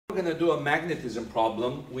We're going to do a magnetism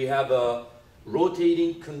problem. We have a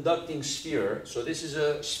rotating conducting sphere. So this is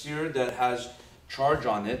a sphere that has charge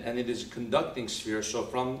on it, and it is a conducting sphere. So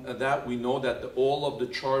from that we know that all of the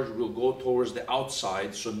charge will go towards the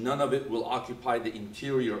outside, so none of it will occupy the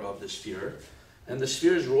interior of the sphere. And the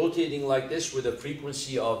sphere is rotating like this with a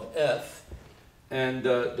frequency of f, and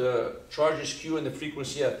the charge is q and the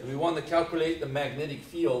frequency f. We want to calculate the magnetic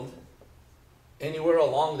field anywhere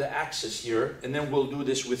along the axis here, and then we'll do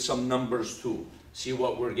this with some numbers too, see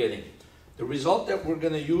what we're getting. The result that we're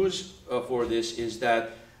going to use for this is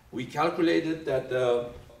that we calculated that the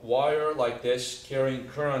wire like this carrying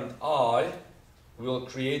current I will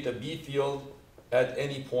create a B field at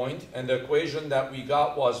any point, and the equation that we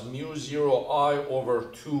got was mu 0 I over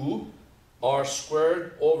 2 r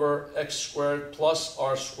squared over x squared plus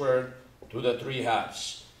r squared to the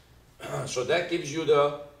 3/2. So that gives you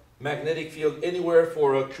the magnetic field anywhere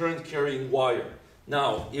for a current carrying wire.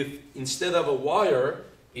 Now, if instead of a wire,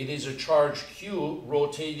 it is a charge Q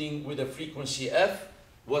rotating with a frequency F,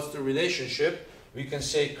 what's the relationship? We can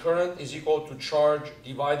say current is equal to charge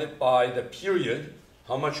divided by the period,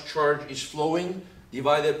 how much charge is flowing,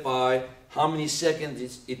 divided by how many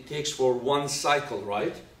seconds it takes for one cycle,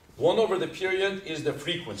 right? 1 over the period is the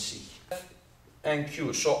frequency, F and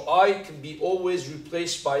Q. So I can be always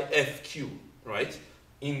replaced by FQ, right?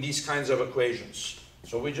 In these kinds of equations.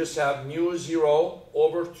 So we just have mu 0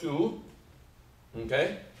 over 2,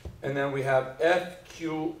 okay? And then we have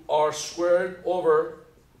FQ r squared over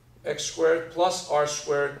x squared plus r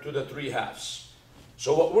squared to the 3/2.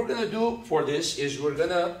 So what we're going to do for this is we're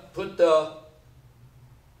going to put the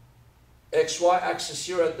xy axis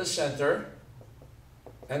here at the center,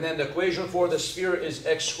 and then the equation for the sphere is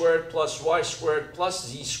x squared plus y squared plus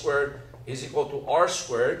z squared is equal to r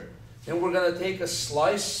squared. And we're going to take a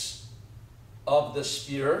slice of the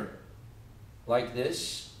sphere like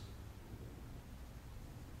this,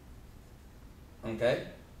 okay?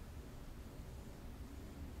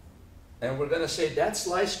 And we're going to say that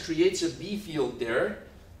slice creates a B field there,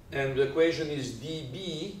 and the equation is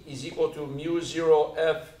dB is equal to mu 0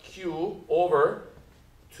 FQ over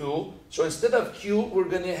 2. So instead of Q, we're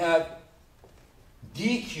going to have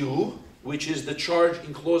dQ, which is the charge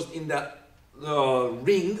enclosed in that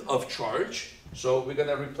ring of charge. So we're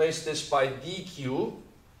going to replace this by dQ,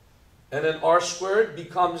 and then r squared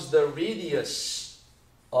becomes the radius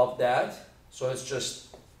of that. So it's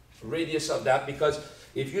just radius of that, because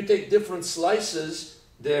if you take different slices,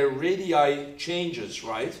 their radii changes,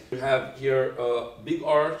 right? We have here big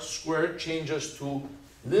R squared changes to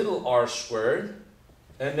little r squared,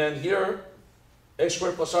 and then here x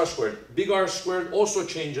squared plus r squared. Big R squared also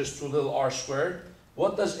changes to little r squared.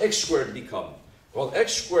 What does x squared become? Well,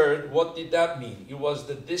 x squared, what did that mean? It was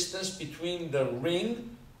the distance between the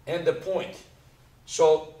ring and the point.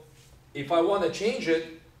 So if I want to change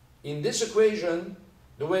it, in this equation,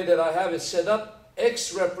 the way that I have it set up,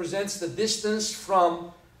 x represents the distance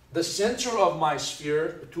from the center of my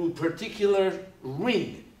sphere to a particular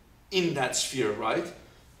ring in that sphere, right?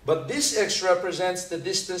 But this x represents the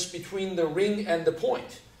distance between the ring and the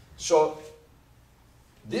point. So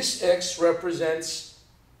this x represents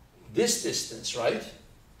this distance, right?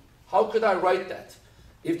 How could I write that?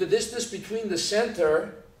 If the distance between the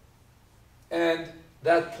center and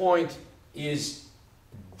that point is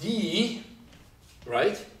d,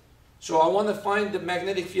 right? So I want to find the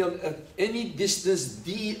magnetic field at any distance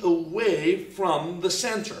d away from the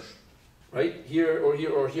center, right? Here or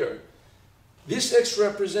here or here. This x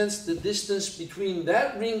represents the distance between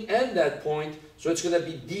that ring and that point, so it's going to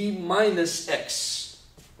be d minus x.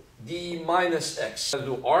 D minus x. I'll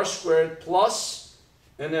do r squared plus,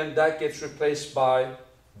 and then that gets replaced by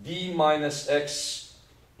d minus x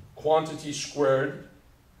quantity squared,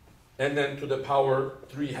 and then to the power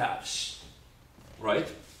 3/2, right?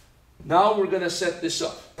 Now we're going to set this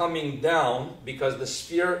up. Coming down, because the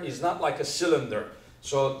sphere is not like a cylinder.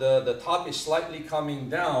 So the top is slightly coming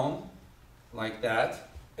down like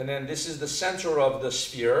that, and then this is the center of the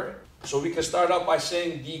sphere. So we can start out by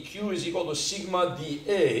saying dq is equal to sigma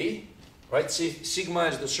dA, right? Sigma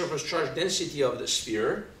is the surface charge density of the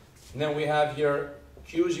sphere. And then we have here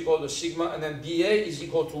q is equal to sigma, and then dA is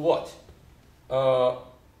equal to what?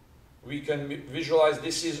 We can visualize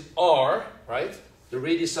this is r, right? The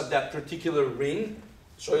radius of that particular ring.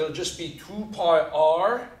 So it'll just be 2 pi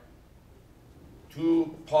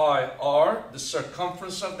r, the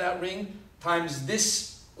circumference of that ring, times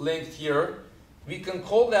this length here. We can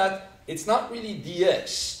call that, it's not really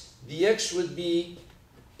dx. Dx would be,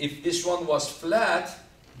 if this one was flat,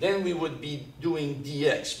 then we would be doing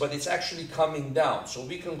dx, but it's actually coming down. So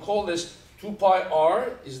we can call this 2 pi r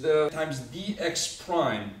is the times dx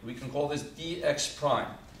prime. We can call this dx prime.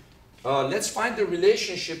 Let's find the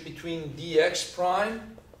relationship between dx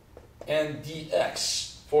prime and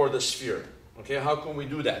dx for the sphere. Okay, how can we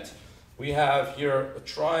do that? We have here a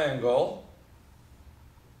triangle.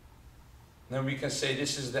 Then we can say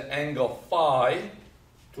this is the angle phi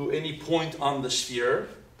to any point on the sphere,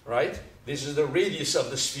 right? This is the radius of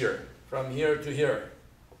the sphere from here to here.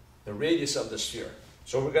 The radius of the sphere.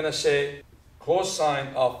 So we're going to say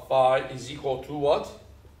cosine of phi is equal to what?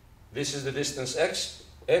 This is the distance x,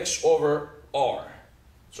 x over r.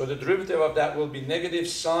 So the derivative of that will be negative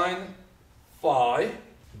sine phi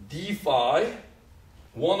d phi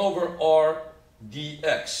 1 over r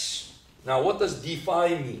dx. Now what does d phi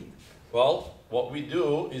mean? Well, what we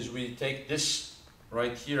do is we take this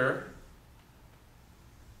right here.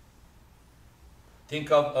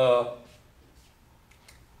 Think of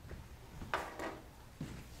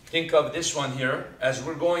this one here. As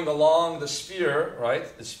we're going along the sphere, right?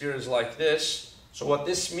 The sphere is like this. So what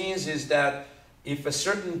this means is that if a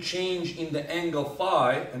certain change in the angle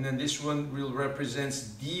phi, and then this one will represents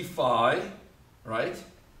d phi, right?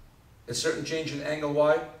 A certain change in angle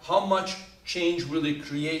y, how much change will it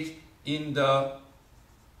create in the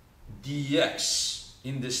dx,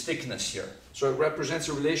 in this thickness here? So it represents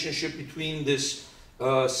a relationship between this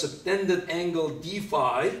subtended angle d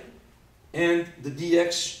phi and the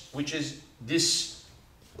dx, which is this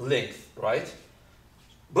length, right?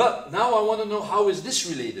 But now I want to know, how is this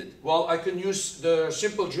related? Well, I can use the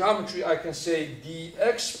simple geometry. I can say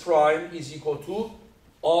dx prime is equal to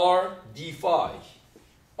r d phi.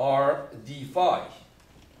 R d phi,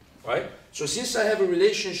 right? So since I have a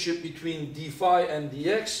relationship between d phi and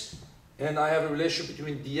dx, and I have a relationship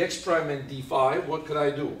between dx prime and d phi, what could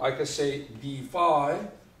I do? I could say d phi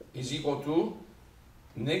is equal to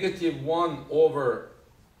negative 1 over,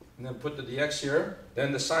 and then put the dx here,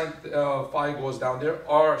 then the sine phi goes down there,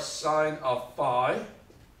 r sine of phi.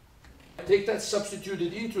 Take that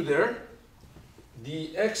substituted into there,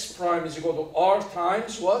 dx prime is equal to r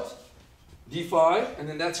times what? D phi, and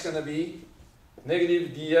then that's going to be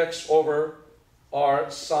negative dx over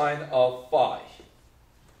r sine of phi.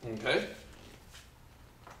 Okay?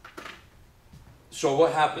 So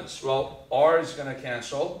what happens? Well, r is going to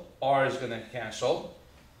cancel, r is going to cancel.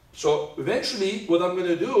 So eventually what I'm going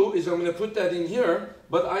to do is I'm going to put that in here,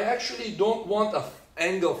 but I actually don't want an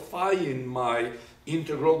angle phi in my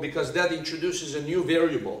integral because that introduces a new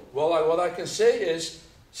variable. Well, what I can say is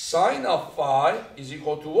sine of phi is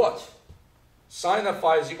equal to what? Sine of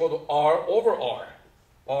phi is equal to r over r.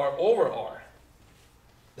 R over r.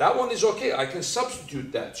 That one is okay. I can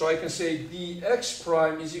substitute that. So I can say dx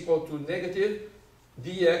prime is equal to negative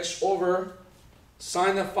dx over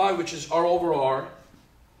sine of phi, which is r over r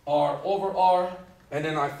over r. And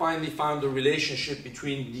then I finally found the relationship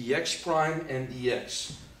between dx prime and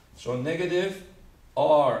dx. So negative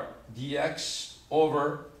r dx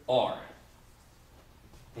over r.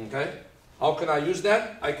 Okay? How can I use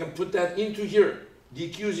that? I can put that into here.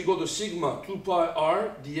 dq is equal to sigma 2 pi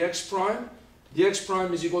r dx prime. dx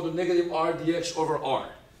prime is equal to negative r dx over r.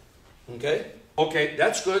 Okay? Okay,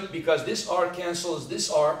 that's good because this r cancels this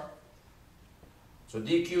r. So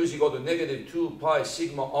dq is equal to negative 2 pi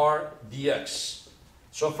sigma r dx.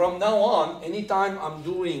 So from now on, anytime I'm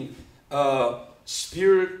doing a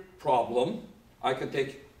sphere problem, I can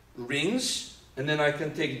take rings, and then I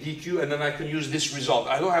can take dq, and then I can use this result.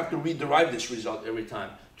 I don't have to rederive this result every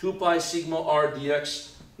time. 2 pi sigma r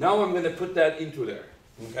dx. Now I'm going to put that into there.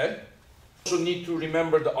 Okay? Also need to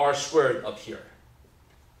remember the r squared up here.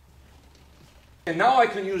 And now I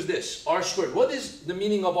can use this, r squared. What is the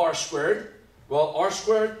meaning of r squared? Well, r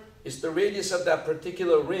squared is the radius of that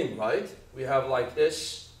particular ring, right? We have like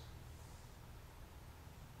this.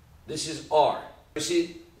 This is r. You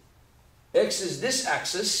see, x is this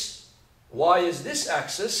axis, y is this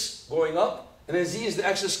axis going up, and then z is the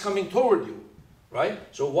axis coming toward you, right?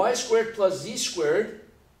 So y squared plus z squared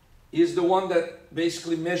is the one that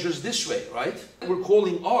basically measures this way, right? We're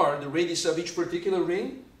calling r the radius of each particular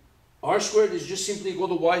ring. R squared is just simply equal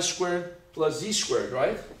to y squared plus z squared,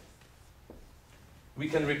 right? We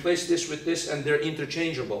can replace this with this and they're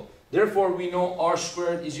interchangeable. Therefore, we know r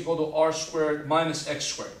squared is equal to r squared minus x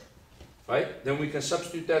squared. Right? Then we can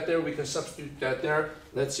substitute that there, we can substitute that there.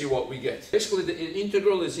 Let's see what we get. Basically, the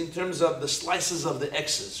integral is in terms of the slices of the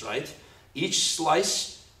x's, right? Each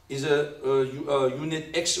slice is a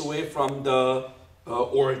unit x away from the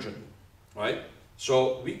origin, right?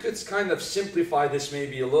 So we could kind of simplify this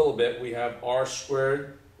maybe a little bit. We have r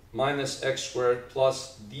squared minus x squared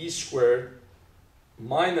plus d squared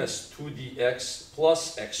minus 2dx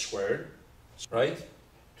plus x squared, right?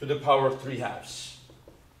 to the power 3/2.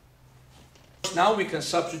 Now we can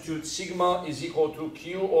substitute sigma is equal to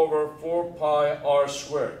Q over 4 pi r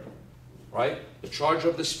squared, right? The charge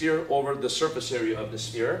of the sphere over the surface area of the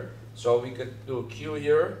sphere. So we could do Q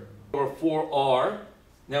here over 4r.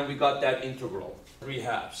 Then we got that integral,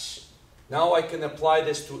 3/2. Now I can apply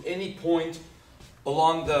this to any point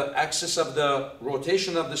along the axis of the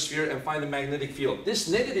rotation of the sphere and find the magnetic field. This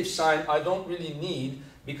negative sign I don't really need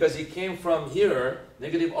because it came from here,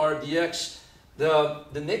 negative r dx.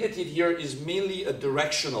 The negative here is mainly a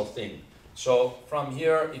directional thing. So from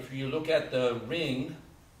here, if you look at the ring,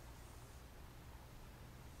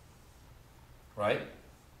 right?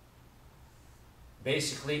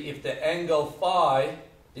 Basically, if the angle phi,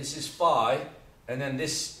 this is phi, and then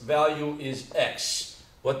this value is x.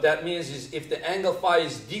 What that means is if the angle phi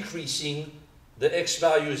is decreasing, the x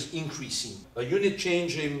value is increasing. A unit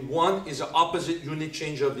change in one is an opposite unit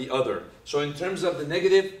change of the other. So in terms of the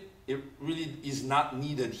negative, it really is not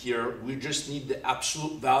needed here. We just need the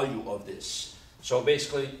absolute value of this. So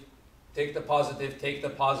basically, take the positive, take the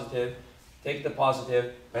positive, take the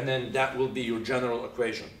positive, and then that will be your general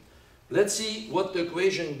equation. Let's see what the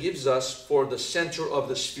equation gives us for the center of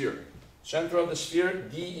the sphere. Center of the sphere,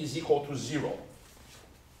 D is equal to 0.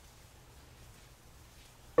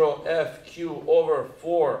 0 FQ over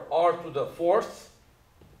 4 r to the 4th.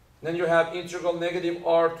 Then you have integral negative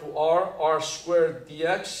r to r squared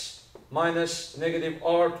dx minus negative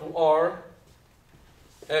r to r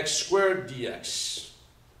x squared dx.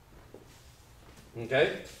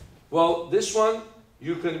 Okay? Well, this one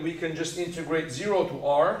we can just integrate 0 to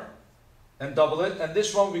r and double it, and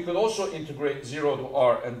this one we could also integrate 0 to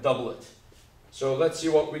r and double it. So let's see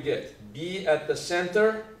what we get. B at the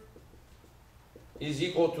center is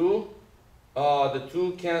equal to the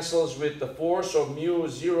 2 cancels with the 4, so mu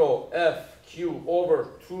 0 f q over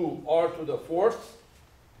 2 r to the 4th.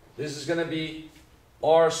 This is going to be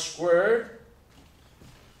r squared.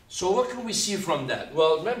 So what can we see from that?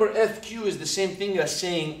 Well, remember fq is the same thing as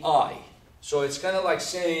saying I. So it's kind of like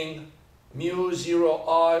saying mu 0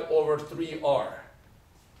 I over 3r.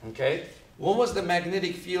 Okay? What was the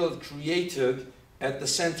magnetic field created at the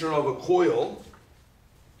center of a coil?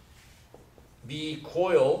 B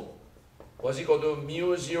coil was equal to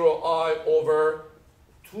mu 0 I over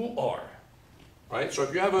 2r. Right? So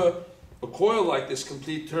if you have a coil like this,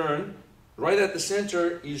 complete turn, right at the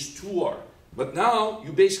center is 2r. But now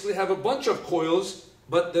you basically have a bunch of coils,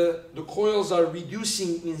 but the coils are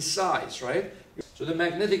reducing in size, right? So the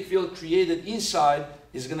magnetic field created inside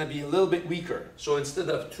is going to be a little bit weaker. So instead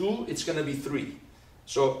of 2, it's going to be 3.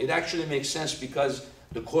 So it actually makes sense because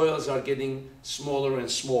the coils are getting smaller and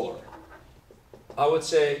smaller. I would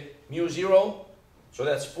say mu 0, so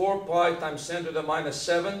that's 4 pi times 10 to the minus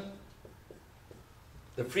 7.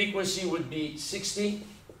 The frequency would be 60.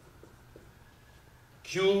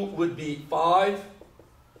 Q would be 5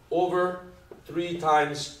 over 3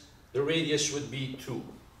 times the radius would be 2.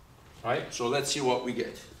 Right? So let's see what we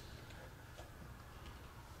get.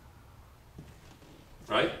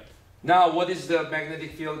 Right? Now what is the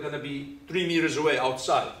magnetic field going to be 3 meters away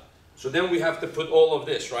outside? So then we have to put all of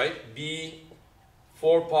this, right? B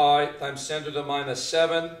 4 pi times 10 to the minus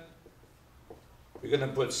 7. We're going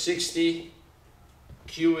to put 60.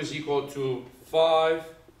 Q is equal to 5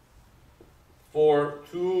 for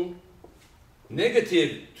 2.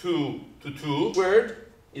 Negative 2 to 2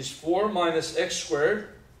 squared is 4 minus x squared.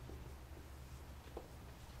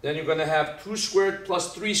 Then you're going to have 2 squared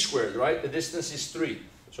plus 3 squared, right? The distance is 3.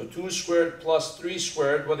 So 2 squared plus 3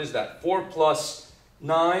 squared, what is that? 4 plus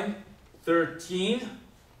 9, 13,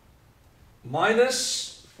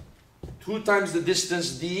 minus 2 times the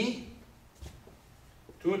distance d,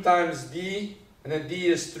 2 times d, and then d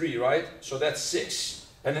is 3, right? So that's 6.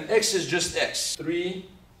 And then x is just x. 3,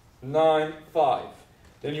 9, 5.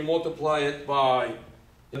 Then you multiply it by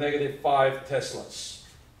the negative 5 teslas.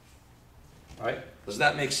 Right? Does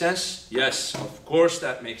that make sense? Yes, of course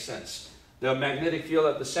that makes sense. The magnetic field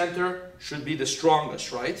at the center should be the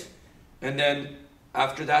strongest, right? And then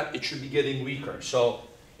after that, it should be getting weaker. So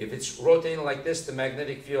if it's rotating like this, the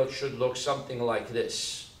magnetic field should look something like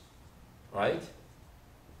this, right?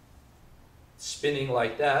 Spinning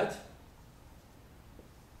like that.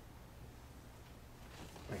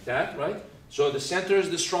 Like that, right? So the center is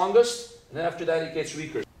the strongest, and then after that it gets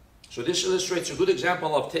weaker. So this illustrates a good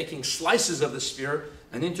example of taking slices of the sphere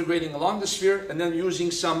and integrating along the sphere, and then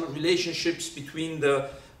using some relationships between the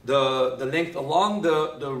length along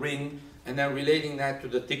the ring, and then relating that to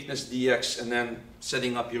the thickness dx, and then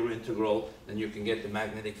setting up your integral, and you can get the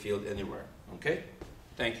magnetic field anywhere. Okay?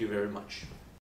 Thank you very much.